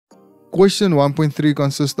Question 1.3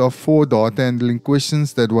 consists of 4 data handling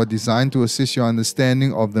questions that were designed to assess your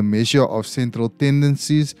understanding of the measure of central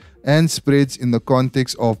tendencies and spreads in the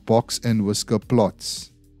context of box and whisker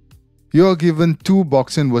plots. You are given 2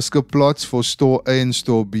 box and whisker plots for store A and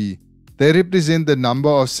store B. They represent the number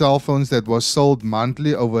of cell phones that was sold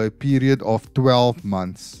monthly over a period of 12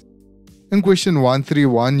 months. In question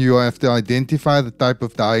 131, you have to identify the type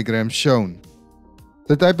of diagram shown.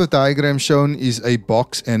 The type of diagram shown is a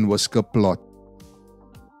box and whisker plot.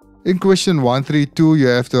 In question 132, you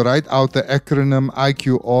have to write out the acronym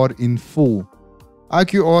IQR in full.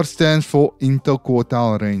 IQR stands for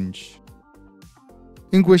interquartile range.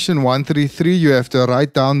 In question 133, you have to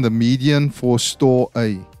write down the median for store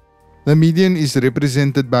A. The median is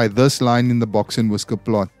represented by this line in the box and whisker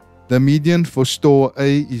plot. The median for store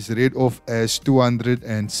A is read off as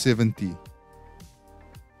 270.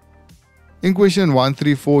 In question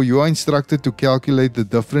 134, you are instructed to calculate the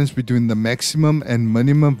difference between the maximum and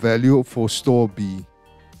minimum value for store B.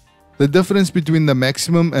 The difference between the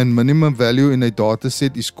maximum and minimum value in a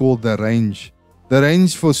dataset is called the range. The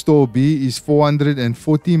range for store B is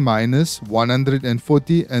 440 minus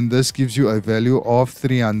 140, and this gives you a value of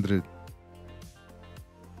 300.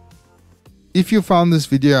 If you found this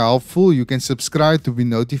video helpful, you can subscribe to be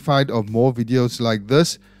notified of more videos like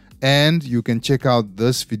this, and you can check out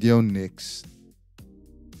this video next.